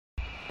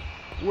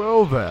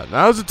Well then,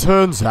 as it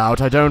turns out,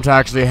 I don't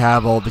actually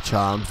have all the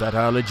charms that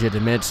are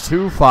legitimate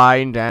to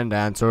find and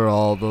answer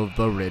all of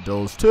the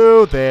riddles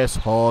to this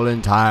whole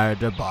entire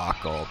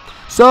debacle.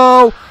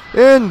 So,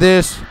 in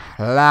this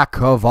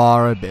lack of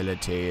our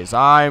abilities,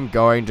 I'm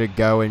going to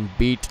go and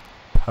beat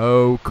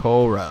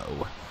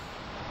Po-Koro,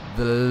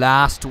 the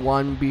last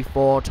one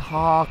before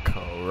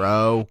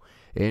Po-Koro,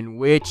 in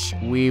which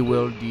we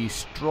will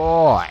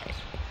destroy.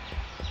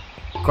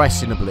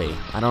 Questionably.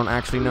 I don't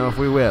actually know if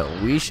we will.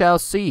 We shall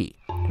see.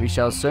 We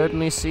shall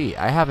certainly see.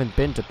 I haven't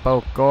been to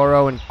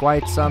Po-Koro in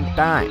quite some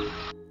time.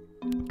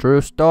 True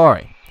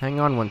story. Hang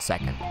on 1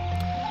 second.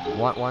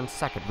 One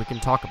second. We can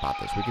talk about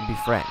this. We can be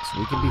friends.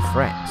 We can be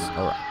friends.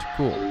 Alright.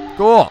 Cool.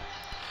 Cool.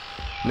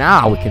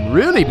 Now we can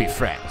really be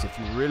friends. If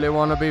you really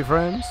want to be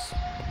friends,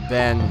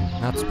 then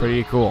that's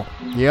pretty cool.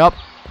 Yep.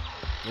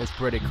 It's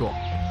pretty cool.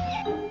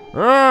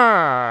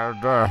 I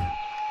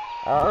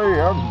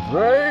am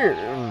Zane.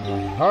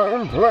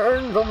 I'm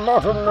playing the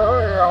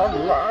matinee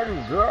online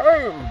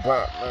game,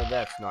 Batman.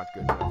 That's not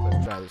good enough.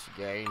 Let's try this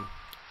again.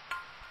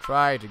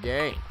 Try it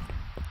again.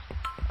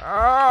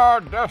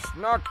 That's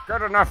not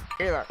good enough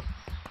either.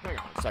 Hang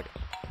on 1 second.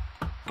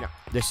 No,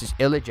 this is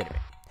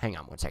illegitimate. Hang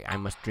on 1 second. I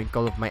must drink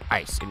all of my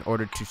ice in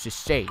order to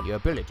sustain your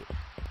ability.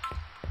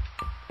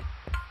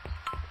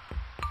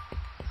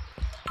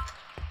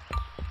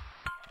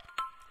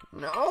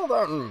 Now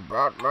then,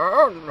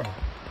 Batman.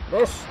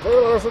 This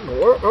still isn't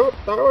working. Oh,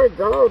 there we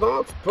go.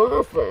 That's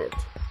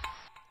perfect.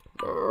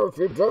 Now, if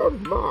you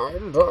don't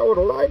mind, I would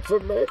like to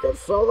make it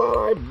so that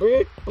I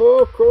beat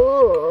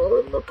Po-Koro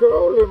in the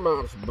curly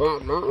match,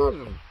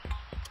 Batman.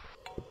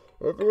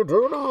 If you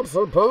do not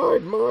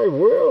abide my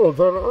will,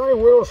 then I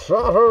will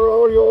shatter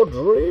all your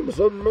dreams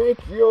and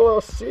make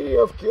your sea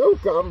of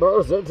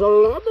cucumbers into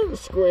lemon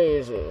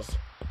squeezes.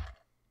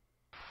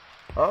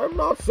 I'm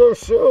not so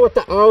sure what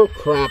the— oh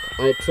crap,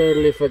 I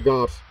totally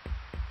forgot.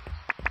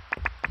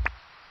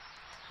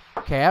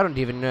 Okay, I don't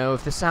even know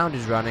if the sound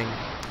is running.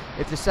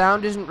 If the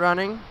sound isn't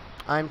running,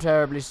 I'm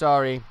terribly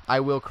sorry. I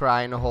will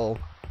cry in a hole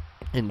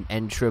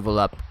and shrivel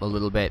up a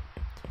little bit.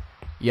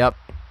 Yep,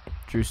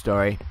 true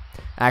story.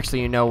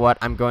 Actually, you know what?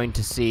 I'm going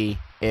to see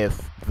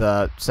if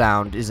the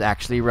sound is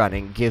actually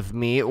running. Give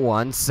me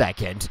 1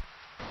 second.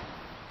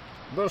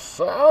 The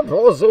sound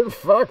was in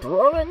fact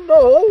running the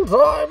whole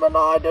time and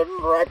I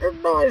didn't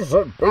recognize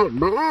it,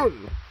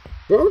 Batman.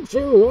 Don't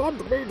you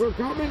want me to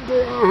come into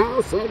your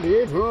house and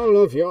eat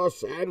all of your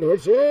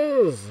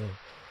sandwiches?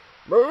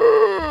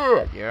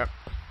 Yep.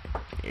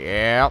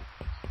 Yep.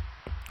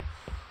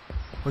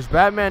 Was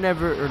Batman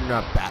ever— or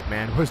not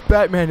Batman, was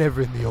Batman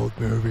ever in the old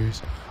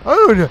movies? I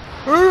don't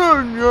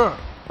know.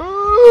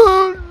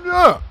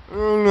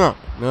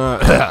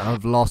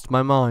 I've lost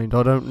my mind.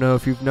 I don't know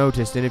if you've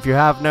noticed. And if you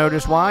have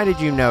noticed, why did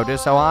you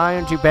notice? So why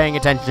aren't you paying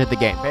attention to the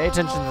game? Pay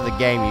attention to the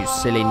game, you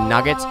silly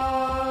nuggets.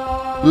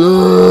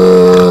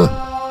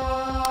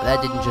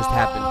 That didn't just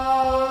happen.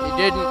 It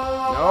didn't.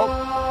 Nope.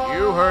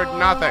 You heard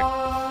nothing.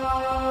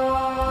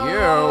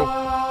 You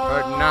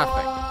heard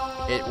nothing.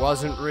 It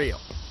wasn't real.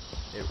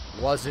 It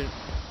wasn't.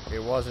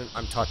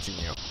 I'm touching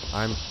you.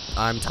 I'm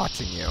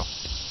touching you.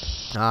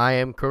 I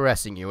am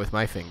caressing you with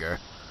my finger.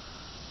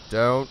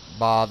 Don't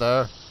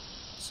bother.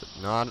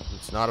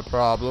 It's not a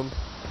problem.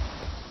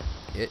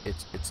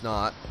 It's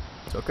not.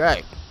 It's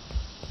okay.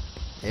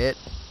 It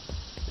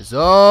is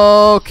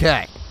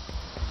okay.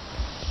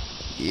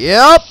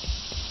 Yep.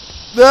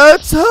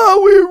 That's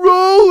how we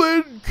roll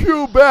in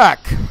Quebec.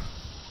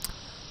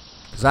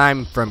 Cause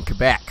I'm from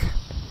Quebec.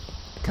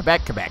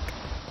 Quebec.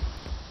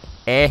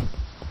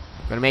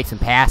 Gonna make some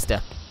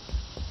pasta.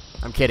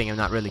 I'm kidding, I'm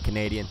not really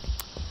Canadian.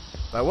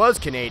 If I was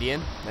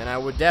Canadian, then I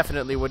would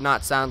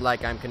not sound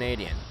like I'm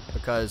Canadian.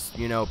 Because,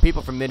 you know,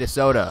 people from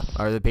Minnesota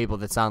are the people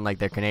that sound like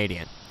they're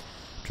Canadian.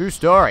 True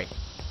story.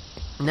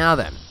 Now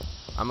then,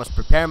 I must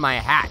prepare my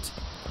hat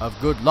of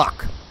good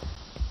luck.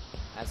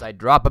 As I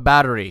drop a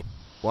battery.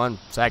 1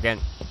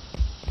 second.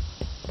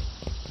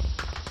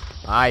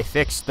 I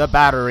fixed the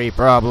battery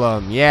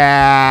problem.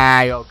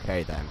 Yeah,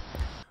 okay then.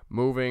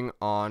 Moving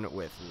on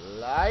with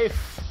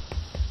life.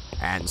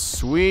 And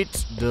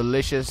sweet,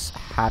 delicious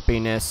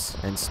happiness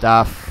and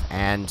stuff.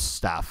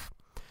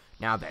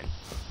 Now then,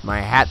 my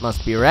hat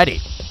must be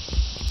ready.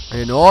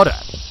 In order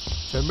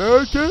to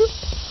make it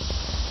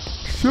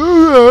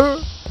so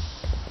that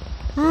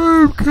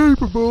I'm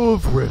capable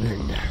of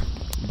winning.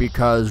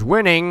 Because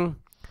winning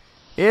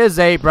is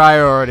a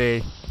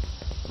priority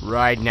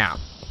right now.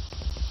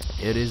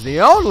 It is the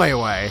only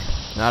way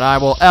that I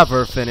will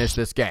ever finish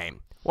this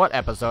game. What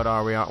episode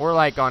are we on? We're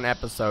like on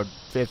episode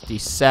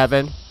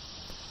 57.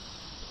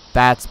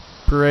 That's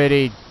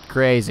pretty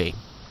crazy.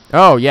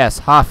 Oh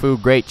yes,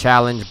 Hafu, great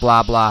challenge,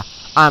 blah blah.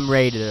 I'm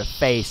ready to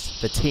face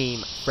the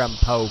team from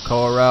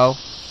Po-Koro.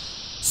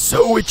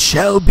 So it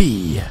shall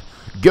be.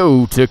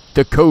 Go to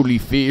the Coley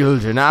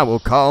field and I will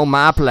call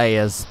my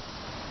players.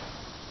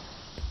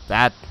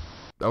 That,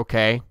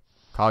 okay.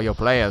 Call your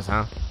players,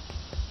 huh?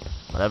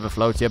 Whatever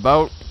floats your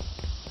boat.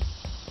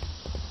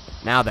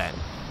 Now then.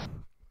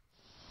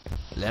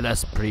 Let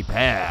us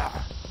prepare.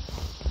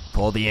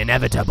 for the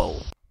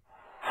inevitable.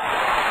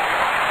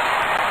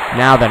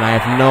 Now then, I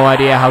have no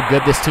idea how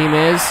good this team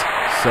is,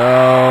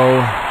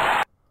 so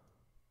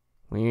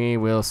we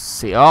will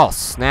see. Oh,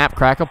 snap,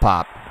 crackle,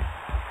 pop.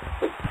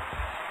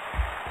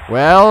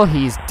 Well,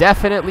 he's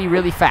definitely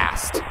really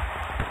fast.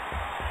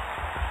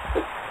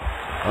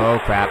 Oh,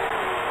 crap.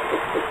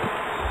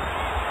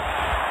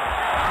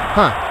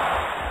 Huh.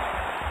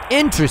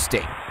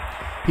 Interesting.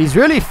 He's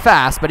really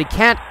fast, but he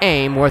can't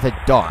aim worth a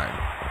darn.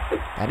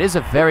 That is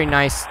a very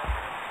nice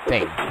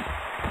thing.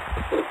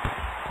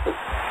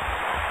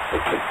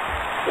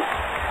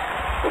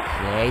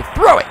 Okay,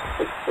 throw it!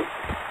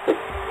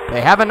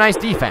 They have a nice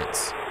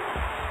defense.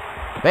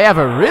 They have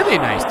a really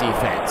nice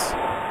defense.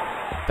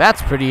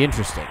 That's pretty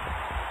interesting.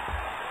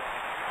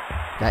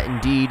 That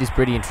indeed is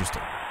pretty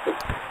interesting.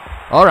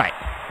 Alright,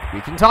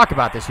 we can talk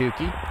about this,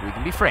 Huki. We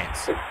can be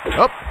friends.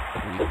 Oh,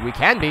 we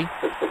can be.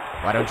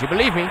 Why don't you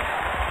believe me?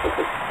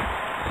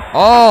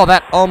 Oh,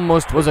 that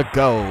almost was a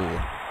goal.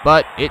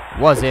 But it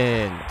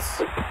wasn't.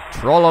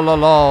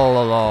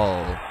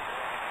 Trollolololol.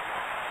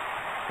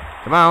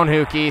 Come on,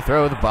 Huki,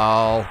 throw the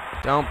ball.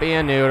 Don't be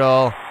a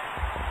noodle.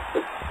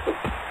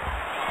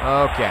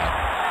 Okay.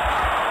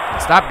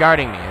 Stop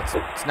guarding me.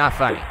 It's not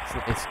funny.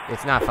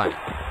 It's not funny.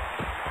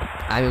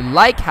 I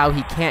like how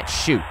he can't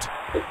shoot.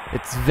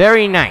 It's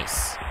very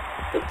nice.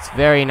 It's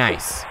very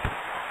nice.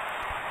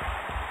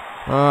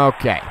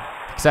 Okay.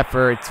 Except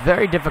for it's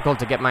very difficult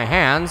to get my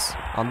hands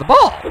on the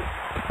ball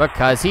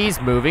because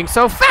he's moving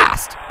so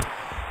fast.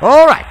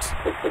 All right.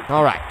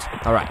 All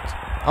right. All right.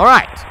 All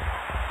right.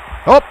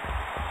 Oh,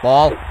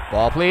 ball.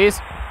 Ball, please.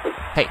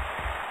 Hey.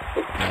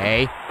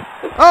 Hey.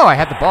 Oh, I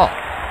had the ball.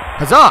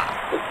 Huzzah.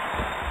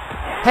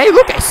 Hey,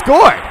 look, I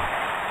scored.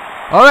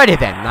 Alrighty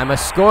then, I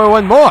must score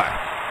one more.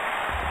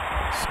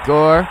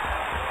 Score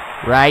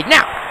right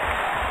now.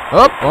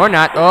 Oh, or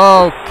not.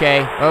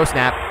 Okay. Oh,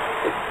 snap.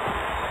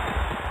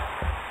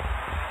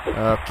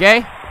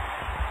 Okay.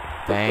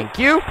 Thank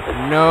you.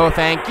 No,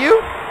 thank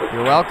you.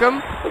 You're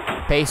welcome.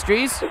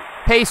 Pastries.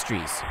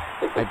 Pastries.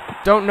 I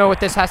don't know what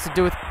this has to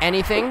do with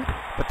anything,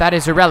 but that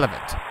is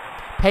irrelevant.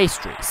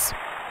 Pastries.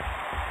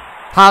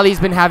 Holly's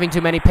been having too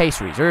many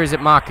pastries. Or is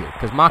it Maku?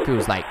 Because Maku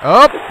is like,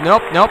 oh,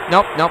 nope, nope,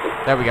 nope, nope.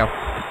 There we go.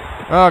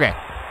 Okay.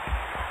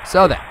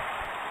 So then.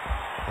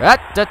 That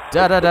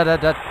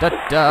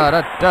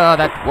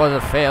was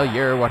a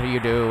failure. What are you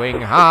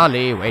doing,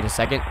 Holly? Wait a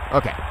second.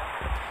 Okay.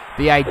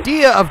 The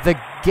idea of the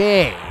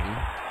game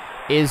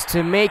is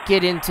to make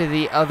it into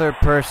the other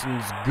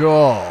person's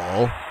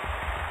goal.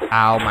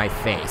 Ow, my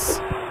face.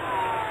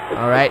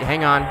 Alright,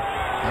 hang on.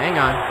 Hang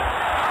on.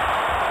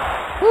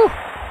 Whew.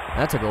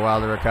 That took a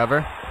while to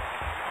recover.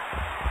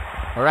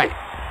 Alright.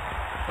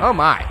 Oh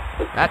my.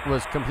 That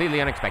was completely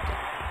unexpected.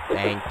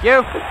 Thank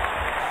you.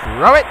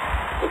 Throw it.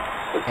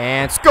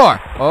 And score.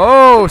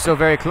 Oh, so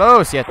very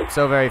close, yet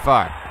so very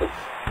far.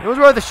 It was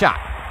worth a shot.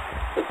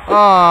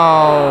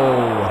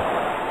 Oh.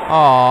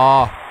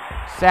 Aw.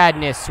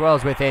 Sadness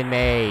swells within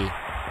me.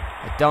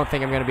 I don't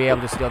think I'm going to be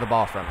able to steal the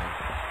ball from him.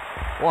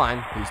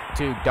 One, he's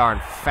too darn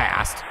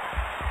fast.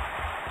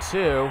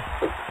 Two,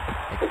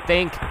 I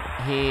think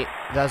he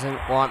doesn't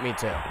want me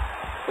to.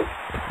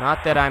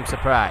 Not that I'm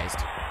surprised.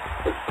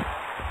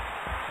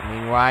 I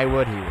mean, why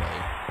would he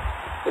really?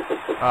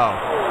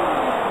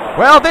 Oh.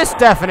 Well, this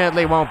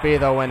definitely won't be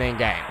the winning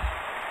game.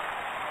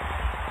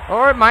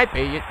 Or it might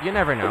be. You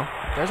never know.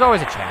 There's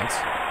always a chance.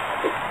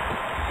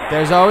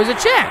 There's always a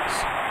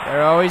chance.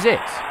 There always is.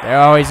 There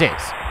always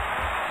is.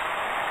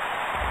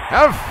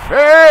 Have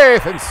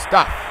faith and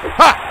stuff.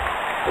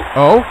 Ha!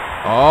 Oh.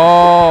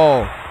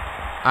 Oh.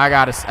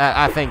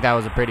 I think that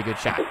was a pretty good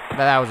shot.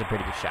 That was a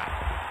pretty good shot.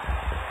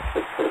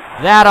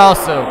 That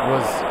also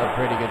was a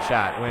pretty good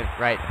shot. Went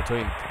right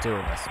between the two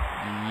of us.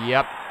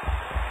 Yep.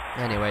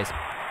 Anyways.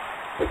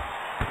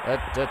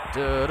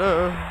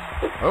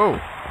 Oh.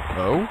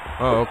 Oh.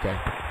 Oh, okay.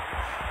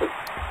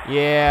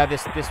 Yeah,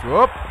 this,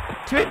 whoop.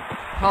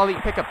 Holly,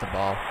 pick up the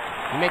ball.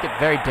 You make it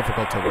very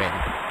difficult to win.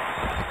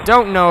 I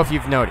don't know if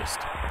you've noticed.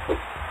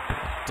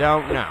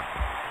 Don't know.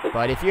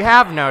 But if you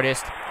have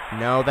noticed,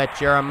 know that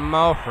you're a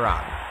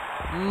moron.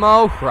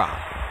 Moron.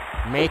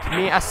 Make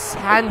me a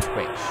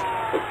sandwich.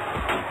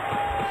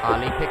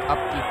 Holly, pick up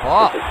the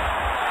ball.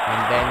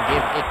 And then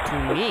give it to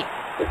me.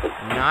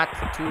 Not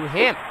to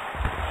him.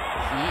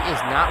 He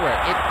is not where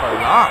it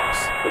belongs.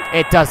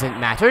 It doesn't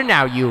matter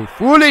now, you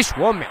foolish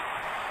woman,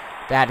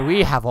 that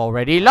we have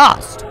already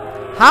lost.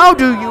 How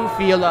do you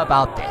feel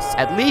about this?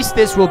 At least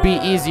this will be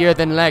easier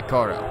than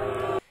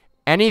Po-Koro.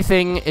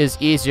 Anything is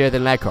easier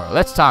than Po-Koro.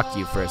 Let's talk to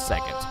you for a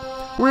second.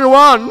 We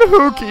won!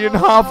 Huki and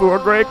Hafu are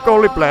great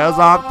goalie players,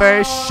 aren't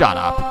they? Shut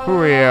up. Who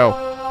are you?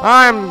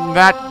 I'm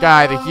that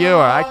guy, the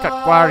hewer. I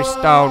cut quarry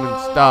stone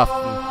and stuff.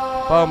 And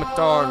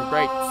Po-Koro and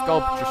great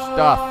sculpture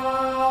stuff.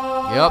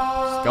 Yep,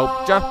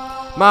 sculpture.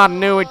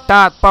 Continuity,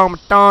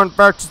 Po-Koro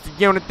versus the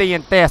unity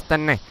and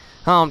destiny.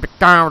 Home to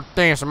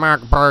conversation,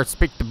 American bird.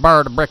 Speak the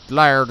bird, the brick, the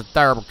lair, the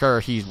terrible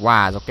curse. He's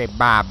wise. Okay,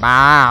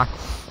 bye-bye.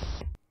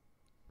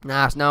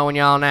 Nice knowing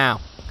y'all now.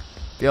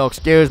 If you'll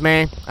excuse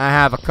me, I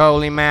have a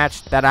goalie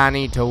match that I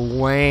need to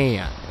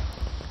win.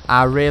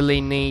 I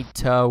really need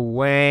to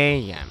weigh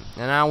him.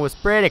 And I was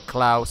pretty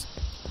close,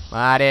 but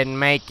I didn't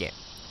make it.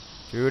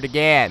 Do it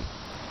again.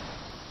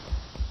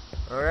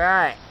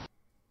 Alright.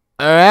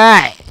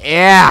 Alright.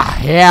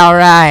 Yeah,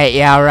 alright.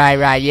 Yeah, alright,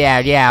 right.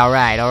 Yeah,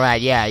 alright.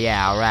 Alright,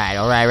 yeah, alright.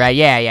 Alright, right.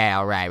 Yeah,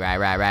 alright,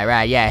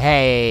 right. Yeah,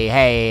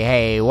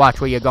 hey.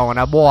 Watch where you're going.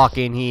 I'm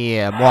walking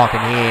here. Okay.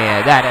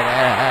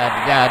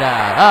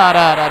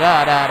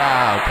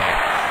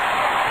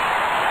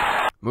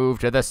 Move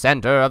to the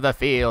center of the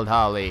field,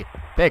 Holly.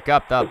 Pick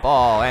up the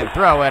ball and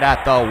throw it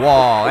at the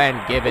wall and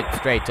give it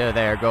straight to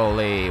their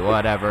goalie.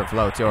 Whatever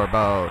floats your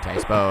boat, I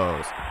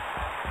suppose.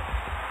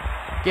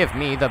 Give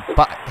me the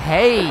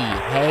Hey.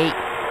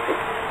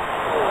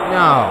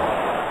 No.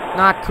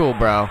 Not cool,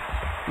 bro.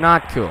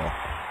 Not cool.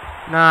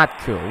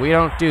 We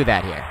don't do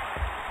that here.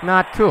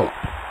 Not cool.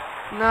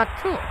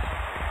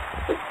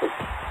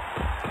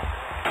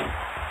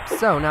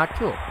 So not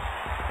cool.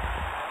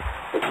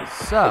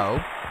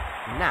 So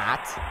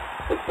not.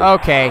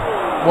 Okay.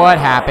 What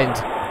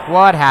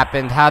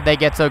happened? How'd they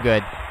get so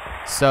good?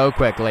 So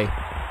quickly.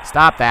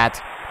 Stop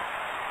that.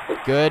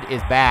 Good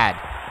is bad.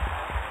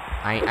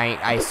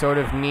 I sort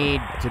of need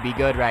to be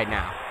good right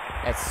now.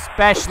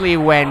 Especially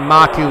when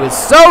Maku is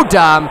so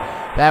dumb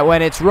that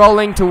when it's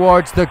rolling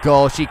towards the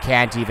goal, she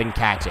can't even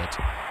catch it.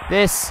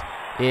 This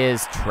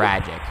is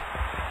tragic.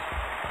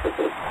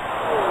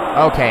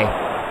 Okay.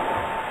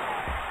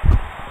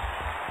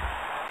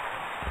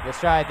 Let's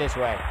try it this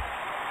way.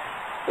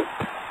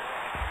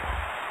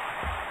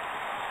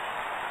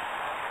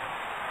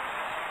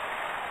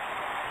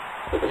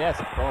 Yes,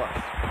 of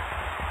course.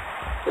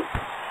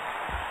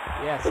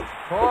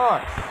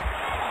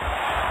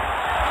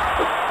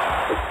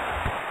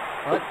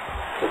 What?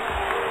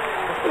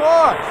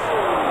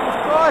 Of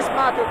course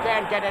Maku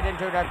can't get it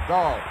into the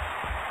goal.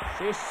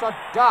 She's so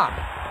dumb.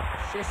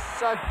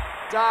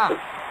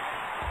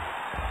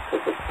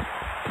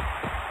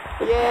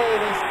 Yay,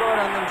 they scored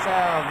on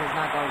themselves. It's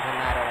not going to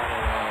matter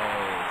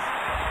anyways.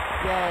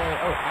 Yay.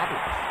 Oh,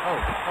 happiness. Oh,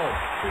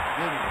 who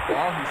gave me the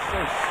ball? He's so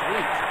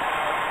sweet.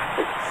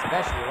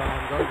 Especially when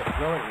I'm going to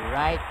throw it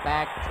right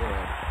back to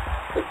him.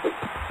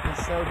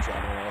 He's so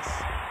generous.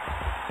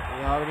 He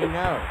already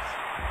knows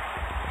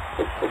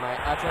of my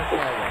utter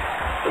failure.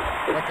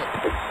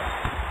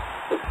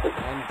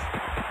 And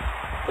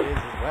his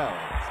as well,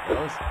 I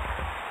suppose.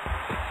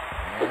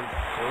 And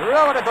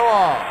throw it at the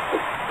wall.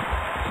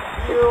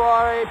 You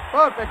are a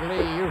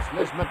perfectly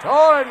useless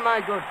Matoran, my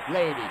good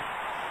lady.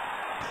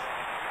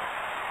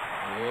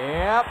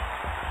 Yep.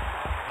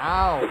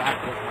 Ow, that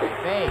was my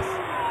face.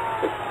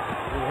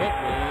 You hit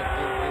me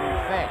in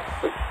the face.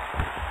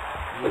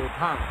 You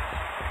punk.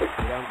 You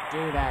don't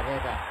do that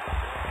hither.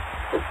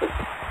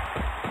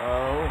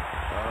 Oh.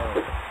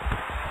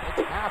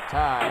 It's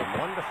halftime,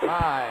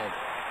 1-5.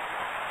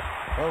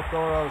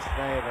 Po-Koro's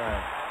favor.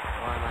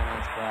 Why am I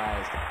not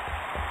surprised?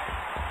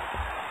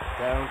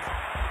 Don't.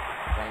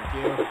 Thank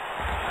you.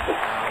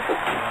 No.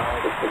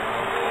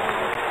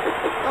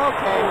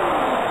 Okay.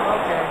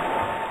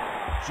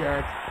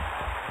 Jerk.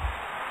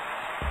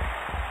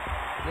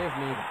 Give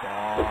me the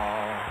ball.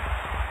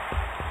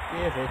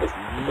 Give it to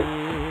me.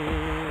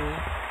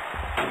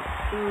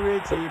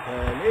 Pretty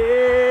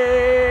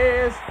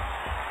please.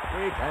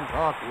 We can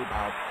talk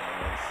about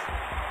this.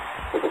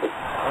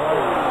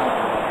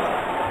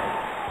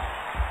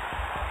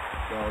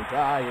 Go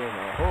die in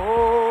a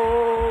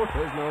hole,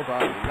 'cause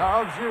nobody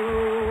loves you.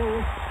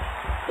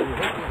 You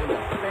hit me in the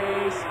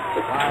face.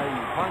 Why are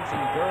you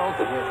punching girls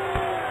with?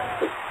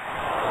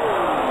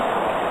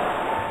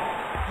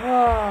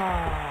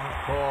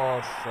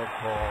 Of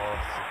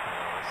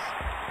course.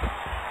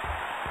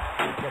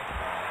 Get the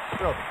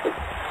ball.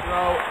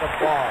 Throw the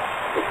ball.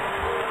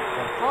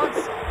 The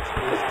concept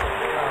is to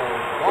throw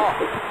the ball.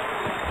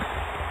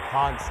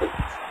 Yes.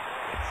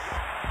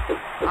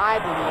 I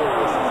believe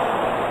this is a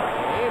winning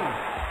game,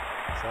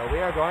 so we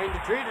are going to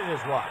treat it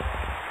as one.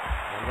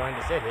 I'm going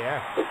to sit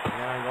here, and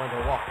then I'm going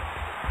to walk.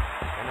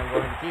 Then I'm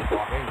going to keep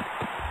walking,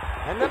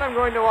 and then I'm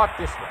going to walk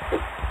this way.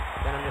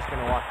 Then I'm just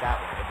going to walk that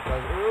way,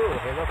 because, ooh,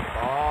 hey, look, the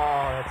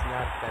ball, that's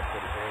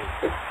pretty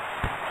pretty.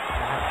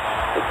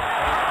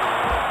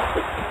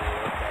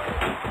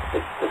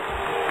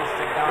 This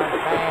is darn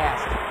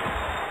fast.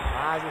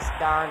 Why is this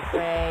darn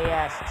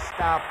fast?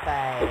 Stop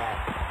that.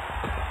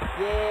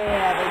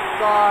 Yeah, they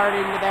guard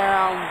into their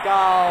own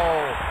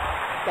goal.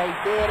 They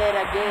did it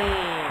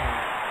again.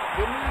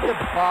 Give me the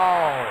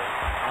ball.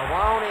 I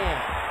want it.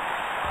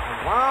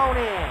 Why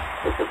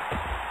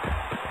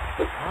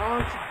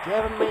aren't you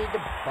giving me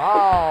the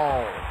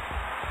ball?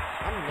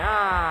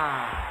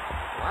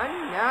 Why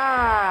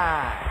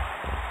not?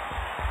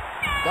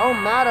 Don't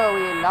matter,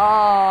 we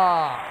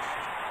lost.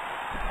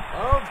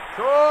 Of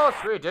course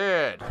we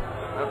did.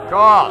 Of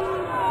course.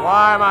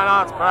 Why am I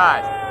not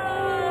surprised?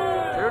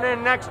 Tune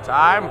in next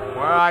time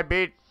where I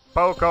beat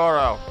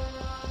Po-Koro.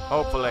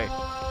 Hopefully.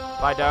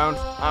 If I don't,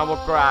 I will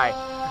cry.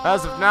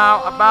 As of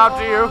now, about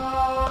to you.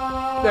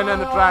 Then in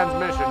the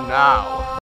transmission now.